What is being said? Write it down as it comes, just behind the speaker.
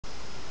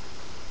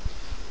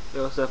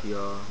Yo, what's up,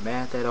 y'all?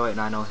 Matt that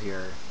 0890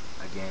 here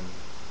again,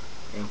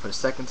 and for the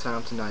second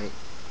time tonight.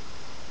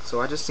 So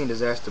I just seen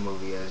Disaster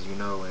movie, as you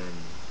know, and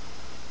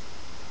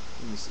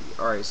let me see.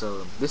 All right,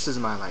 so this is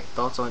my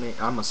thoughts on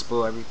it. I'm gonna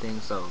spoil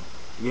everything, so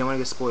if you don't want to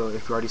get spoiled,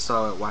 if you already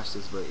saw it, watch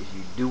this. But if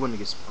you do want to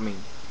get,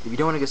 if you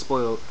don't want to get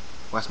spoiled,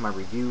 watch my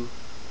review.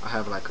 I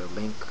have like a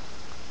link,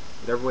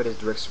 whatever way the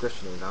direct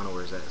description is. I don't know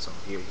where it's at. So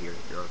here, over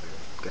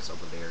there. I guess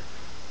over there.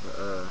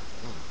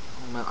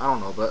 But I don't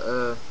know. But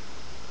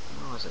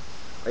what was it?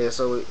 Oh yeah,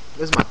 so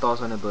this is my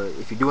thoughts on it, but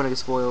if you do want to get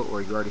spoiled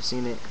or you already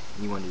seen it,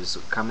 you want to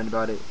just comment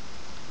about it,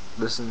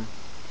 listen.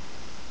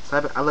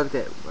 So I looked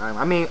at,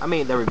 I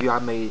made that review I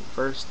made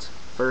first.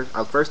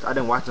 First I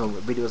didn't watch no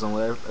videos on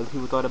what other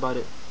people thought about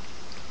it,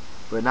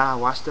 but now I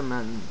watched them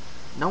and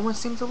no one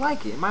seemed to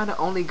like it. Am I the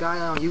only guy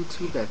on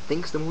YouTube that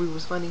thinks the movie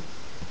was funny?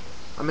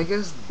 I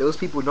guess those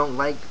people don't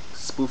like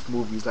spoof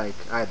movies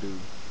like I do,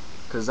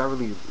 cause I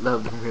really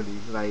love them really.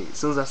 Like as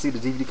soon as I see the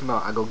DVD come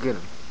out, I go get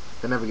them.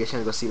 I never get a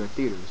chance to go see them in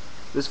theaters.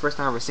 This is the first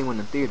time I've ever seen one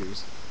in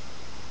theaters,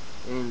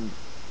 and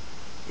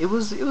it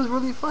was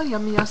really funny. I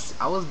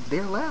was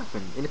there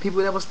laughing, and the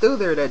people that was still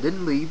there that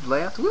didn't leave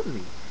laughed with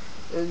me.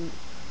 And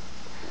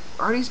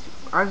are these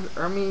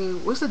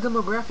what's the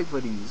demographic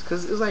for these?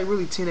 Cause it was like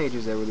really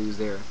teenagers that really was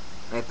there.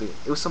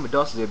 It was some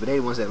adults there, but they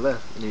the ones that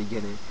left in the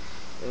beginning.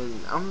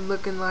 And I'm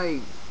looking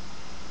like,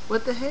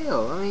 what the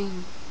hell?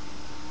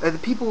 The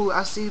people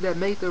I see that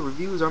make the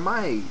reviews are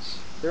my age.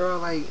 They're all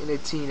like in their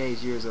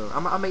teenage years old.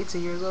 I'm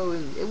 18 years old,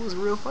 and it was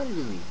real funny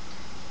to me.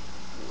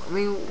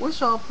 What's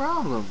y'all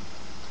problem?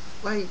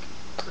 Like,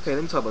 okay,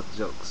 let me talk about the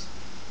jokes.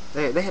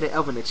 They had an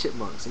Alvin and the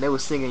Chipmunks, and they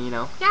was singing,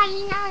 yeah, yeah,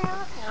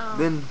 yeah. Oh.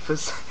 Then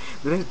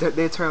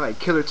they turned like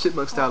Killer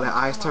Chipmunk style. Their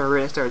eyes turned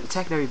red and started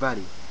attacking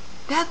everybody.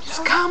 That's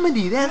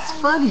comedy. That's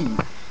funny.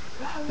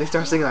 They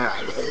start singing like,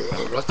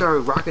 started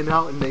rocking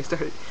out, and they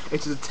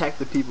just attacked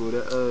the people.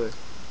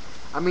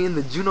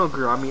 The Juno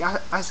girl.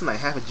 I seen like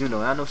half of Juno.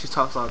 And I know she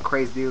talks all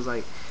crazy. It was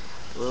like,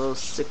 well,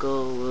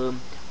 sicko,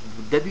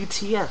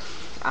 WTF?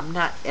 I'm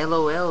not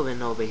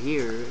LOLing over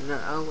here. And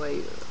I was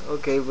like,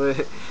 okay,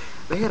 but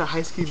they had a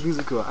High School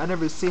Musical. I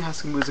never seen High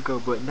School Musical,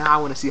 but now I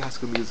want to see High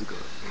School Musical.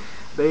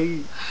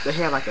 They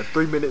had like a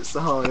 3-minute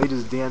song. They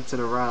just dancing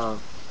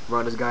around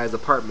this guy's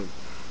apartment.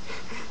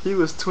 He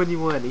was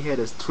 21. He had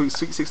his sweet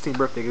 16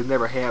 birthday. He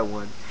never had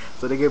one,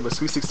 so they gave him a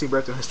sweet 16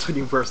 birthday on his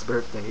 21st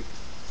birthday.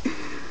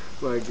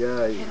 My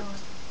God.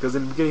 Because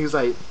in the beginning he was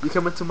like, you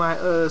coming to my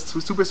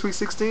super sweet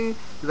 16?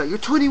 He's like, you're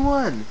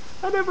 21.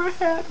 I never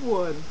had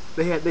one.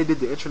 They did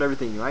the intro and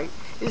everything, right?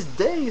 It's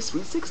day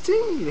sweet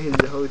 16. They did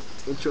the whole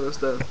intro and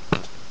stuff.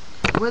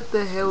 What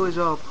the hell is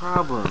y'all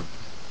problem?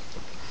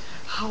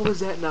 How is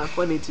that not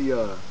funny to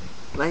y'all?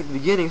 Like the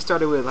beginning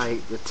started with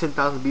like the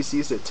 10,000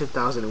 BC, said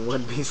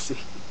 10,001 BC.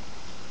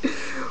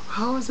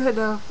 How is that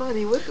not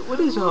funny? What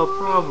is y'all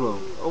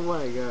problem? Oh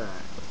my God.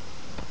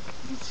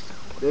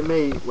 They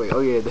made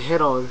the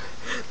head on.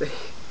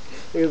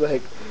 He was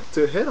like,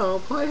 to head on,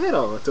 apply head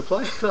on. To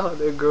apply head on,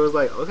 the girl was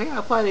like, okay, I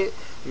applied it.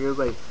 And he was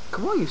like,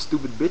 come on, you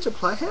stupid bitch,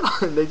 apply head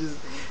on. And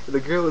the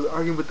girl was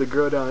arguing with the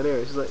girl down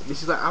there. She's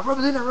like, I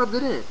rubbed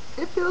it in.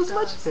 It feels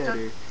much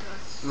better.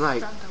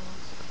 Like,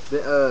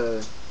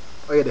 the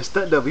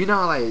stunt double. You know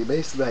how like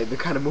basically like the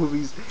kind of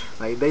movies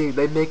like they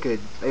make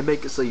it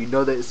so you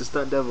know that it's a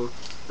stunt double.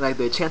 Like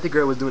the Enchanted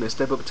girl was doing a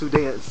Step Up 2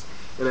 dance.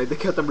 And like they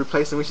kept on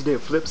replacing when she did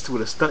flips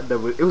with a stunt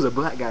double. It was a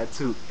black guy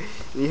too.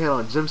 And he had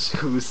on gym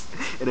shoes.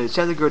 And the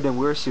Enchanted girl didn't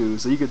wear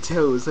shoes, so you could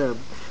tell it was him.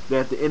 Then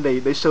at the end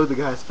they showed the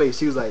guy's face.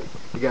 He was like,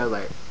 the guy was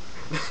like,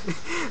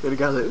 and the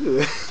guy was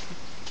like,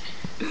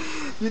 ugh.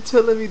 You're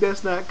telling me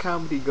that's not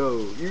comedy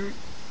gold?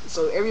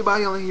 So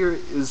everybody on here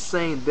is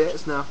saying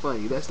that's not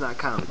funny. That's not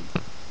comedy.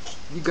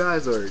 You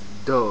guys are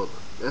dull.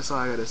 That's all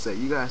I gotta say.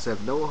 You guys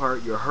have no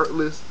heart. You're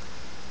heartless.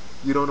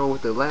 You don't know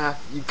what to laugh.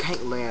 You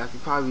can't laugh. You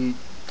probably.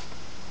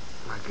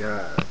 My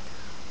God,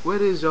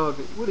 what is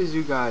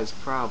you guys'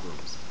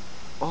 problems?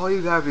 All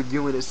you guys are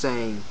doing is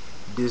saying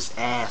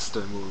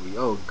disaster movie.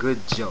 Oh,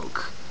 good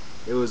joke.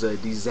 It was a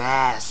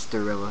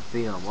disaster of a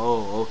film.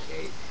 Oh,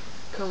 okay.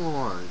 Come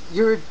on,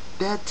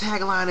 that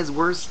tagline is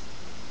worse.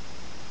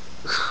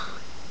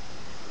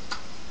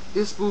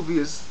 This movie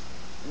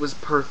was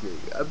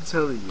perfect. I'm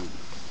telling you.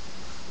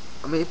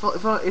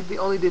 If they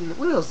only didn't,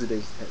 what else did they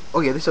say? Oh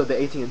yeah, they showed the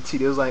AT&T.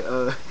 They was like,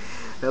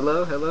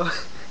 hello.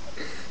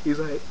 He's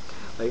like,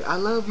 I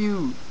love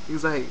you.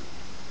 He's like,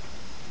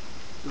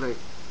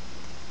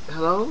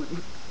 hello?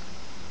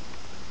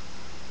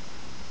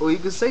 Well, you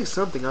can say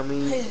something.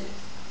 Okay,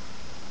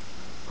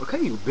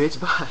 you bitch,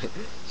 bye.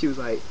 She was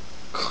like,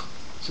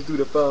 she threw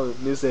the phone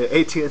and it said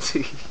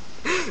AT&T.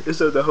 It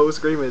showed the whole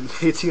screen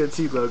with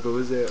AT&T logo.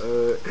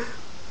 It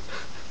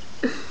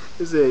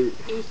said,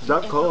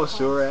 drop call,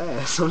 sure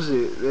ass. Some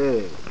shit,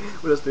 yeah.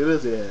 What else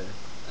does it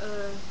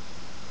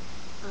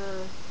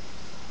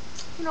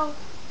have?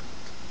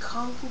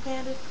 Kung Fu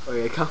Panda. Oh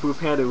yeah, Kung Fu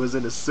Panda was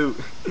in a suit,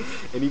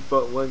 and he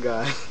fought one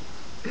guy,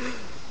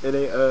 and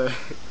they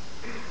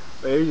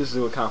was just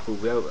doing Kung Fu.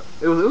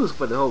 It was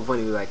fun. The whole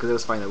funny was like, cause it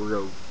was fighting a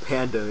real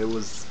panda. It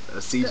was a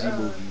CG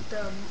movie.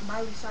 The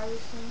Miley Cyrus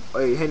thing. Oh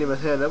yeah, Hannah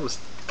Montana. That was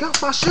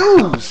got my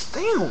shoes.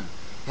 Damn.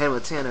 Hannah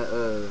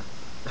Montana.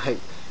 Like,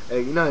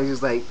 you know, he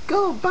was like,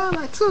 go buy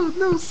my two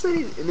new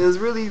cities, and it was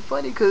really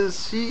funny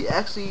because she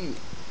actually,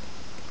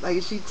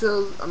 like, she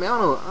tells. I mean, I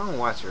don't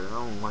watch her. I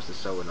don't watch the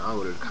show, and I don't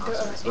go to the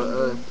concerts,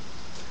 but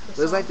it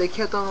was like they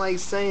kept on like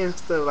saying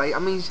stuff. Like, I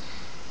mean,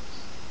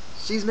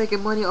 she's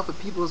making money off of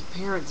people's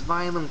parents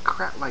buying them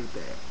crap like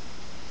that.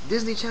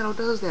 Disney Channel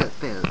does that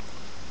thing.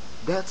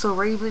 That's a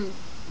Raven.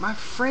 My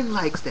friend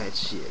likes that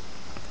shit.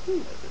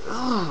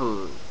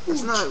 Oh,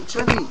 it's not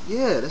funny.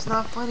 Yeah, that's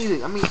not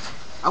funny. I mean,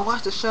 I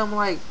watched the show. I'm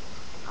like,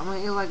 I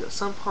mean, it's like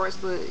some parts,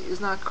 but it's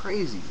not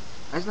crazy.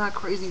 It's not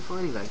crazy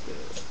funny like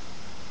that.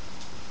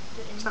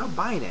 Stop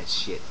buying that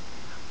shit.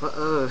 But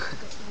the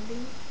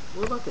ending.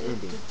 what about the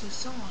ending? The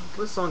song.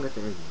 What song at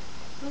the ending?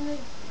 When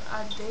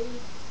I dated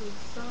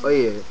with some. Oh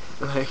yeah,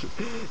 like,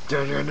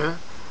 dun, dun, dun.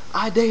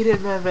 I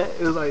dated man.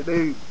 It was like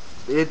they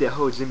did that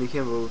whole Jimmy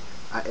Kimmel.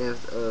 I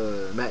asked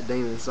Matt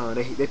Damon song.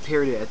 They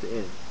parodied it at the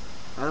end.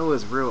 I know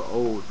it's real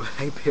old, but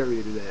they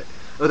parodied that.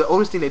 Oh, the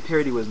oldest thing they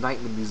parodied was Night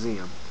in the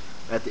Museum.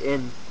 At the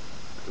end,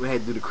 we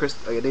had to do the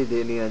crystal. They did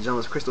Indiana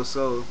Jones Crystal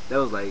Soul. That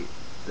was like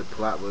the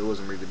plot, but it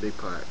wasn't really the big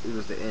plot. It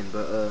was the end.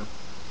 But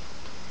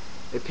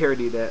they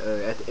parodied that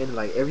at the end.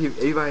 Like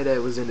everybody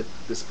that was in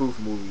the spoof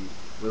movie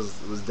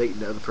was dating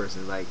the other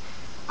person. Like,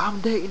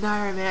 I'm dating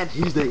Iron Man.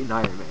 He's dating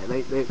Iron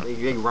Man.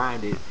 They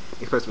rhymed it.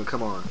 The person would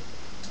come on.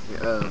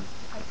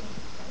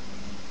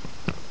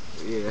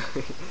 Yeah.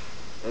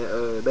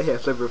 And they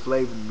had Flavor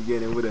Flav in the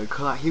beginning with a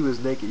clock. He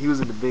was naked. He was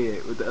in the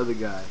bed with the other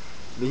guy.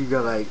 And then he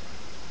got like,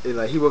 and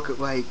like he woke up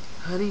like,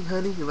 honey,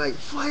 and like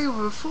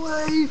Flavor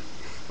Flav.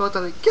 So I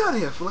thought like, get out of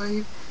here,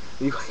 Flav.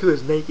 And he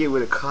was naked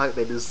with a clock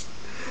that just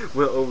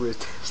went over his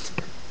chest.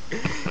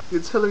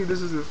 You're telling me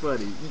this isn't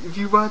funny. If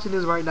you're watching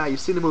this right now, you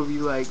see the movie,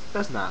 you're like,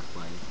 that's not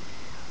funny.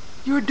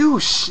 You're a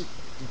douche,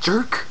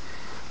 jerk.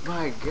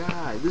 My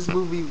God, this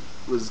movie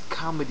was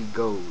comedy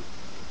gold.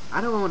 I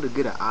don't want to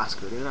get an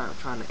Oscar. They're not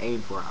trying to aim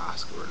for an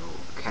Oscar or an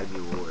Academy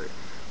Award.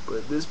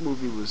 But this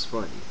movie was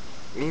funny.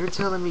 And you're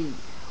telling me,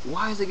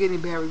 why is it getting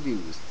bad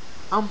reviews?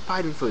 I'm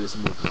fighting for this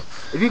movie.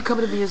 If you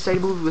come to me and say the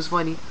movie was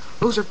funny,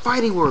 those are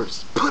fighting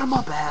words. Put them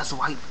up,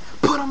 asswipe.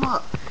 Put them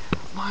up.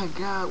 My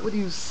God, what are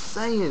you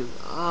saying?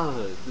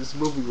 This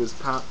movie was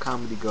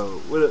comedy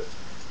gold. What else?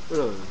 I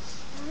don't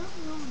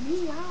know.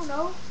 Me, I don't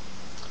know.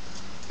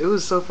 It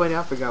was so funny.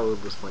 I forgot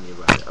what was funny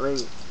about it. I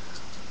mean,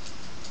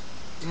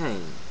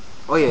 dang.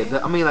 Oh yeah,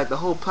 I mean, like the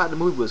whole plot of the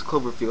movie was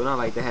Cloverfield. Not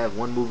like they have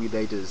one movie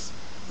they just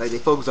like they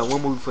focus on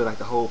one movie for like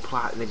the whole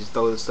plot and they just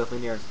throw this stuff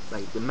in there.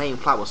 Like the main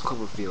plot was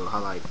Cloverfield. How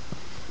like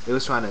they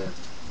was trying to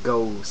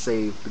go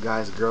save the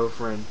guy's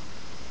girlfriend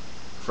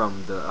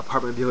from the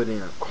apartment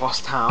building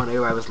across town.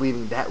 Everybody was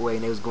leaving that way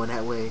and they was going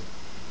that way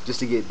just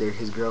to get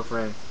his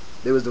girlfriend.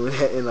 They was doing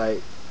that and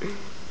like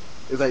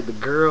it's like the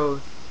girl,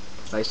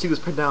 like she was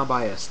pinned down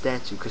by a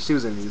statue because she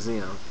was in a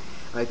museum.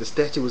 Like the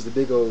statue was the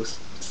big old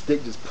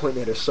stick just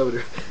pointing at her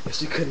shoulder, and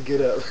she couldn't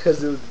get up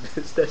because it was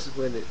the statue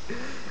pointing.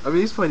 I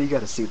mean, it's funny. You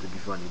gotta see it to be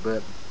funny,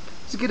 but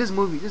just get this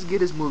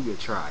movie a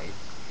try,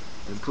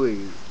 and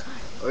please.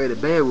 Oh yeah, the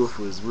Beowulf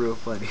was real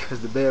funny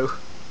because the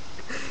Beowulf,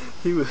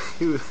 he was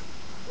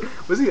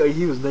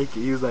he was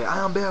naked. He was like,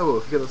 I'm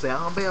Beowulf. You know what I'm saying?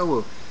 I'm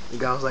Beowulf. The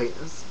guy was like,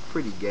 that's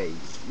pretty gay.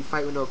 You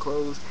fight with no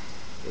clothes,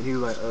 and he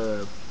was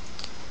like,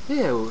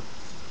 yeah, well,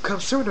 come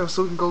sooner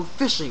so we can go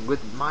fishing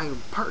with my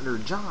partner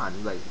John.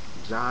 He's like,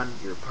 John,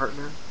 your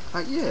partner?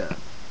 Like, yeah.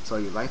 So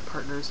your life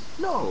partners?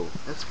 No,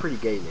 that's pretty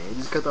gay, man. He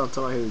just kept on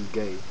telling he was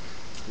gay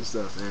and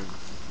stuff, man.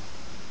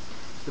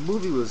 The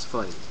movie was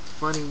funny.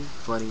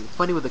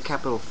 Funny with a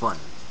capital fun.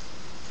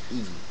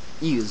 E.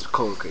 E is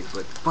colloquial,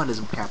 but fun is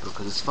in capital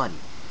because it's funny.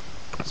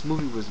 This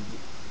movie was...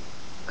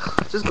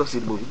 Just go see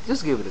the movie.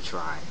 Just give it a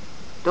try.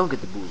 Don't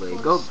get the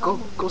bootleg.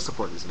 Go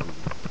support this movie.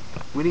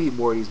 We need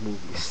more of these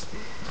movies.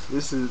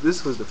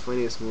 This was the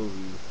funniest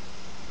movie.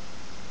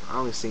 I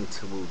only seen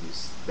 2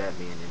 movies,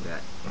 Batman and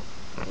that,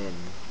 in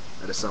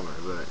the summer,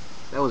 but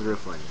that was real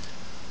funny.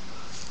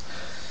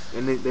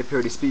 And they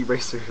parody Speed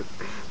Racer,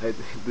 like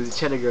the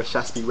China girl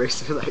shot Speed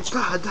Racer, like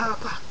bah, da,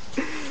 bah.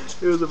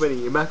 It was so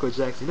funny. And Michael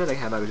Jackson, you know they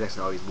had Michael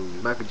Jackson in all these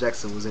movies. Michael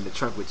Jackson was in the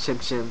trunk with Chim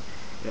Chim,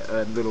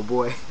 little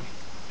boy.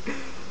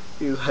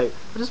 He was like,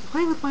 I'm just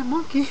playing with my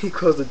monkey. He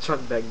closed the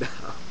trunk back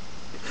down.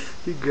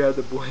 He grabbed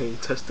the boy and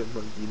touched the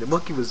monkey. The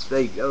monkey was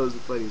fake. That was the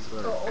funniest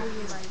part. Oh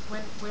yeah, like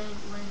when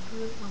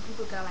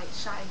people got like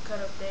shot and cut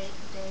up, they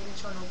didn't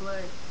show no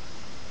blood.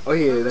 Oh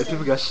yeah, like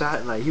people got shot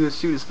and like he was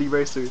shooting Speed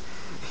Racer.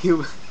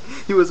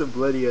 He wasn't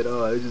bloody at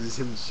all. It was just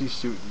him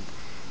shooting.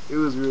 It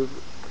was real.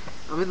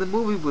 I mean, the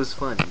movie was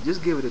funny.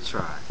 Just give it a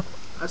try.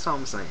 That's all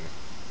I'm saying.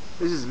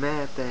 This is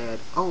Mad Thad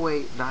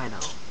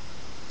 0890.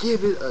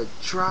 Give it a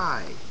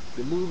try.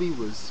 The movie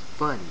was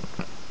funny.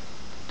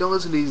 Don't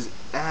listen to these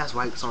ass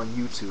wipes on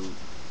YouTube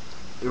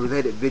and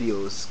related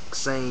videos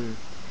saying,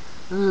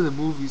 oh, the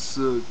movie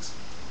sucks.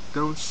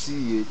 Don't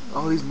see it.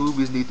 All these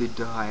movies need to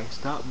die.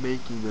 Stop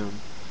making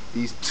them.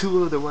 These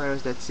 2 of the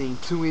writers that seen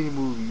too many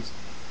movies.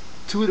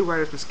 2 of the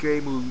writers for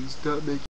scary movies. Stop making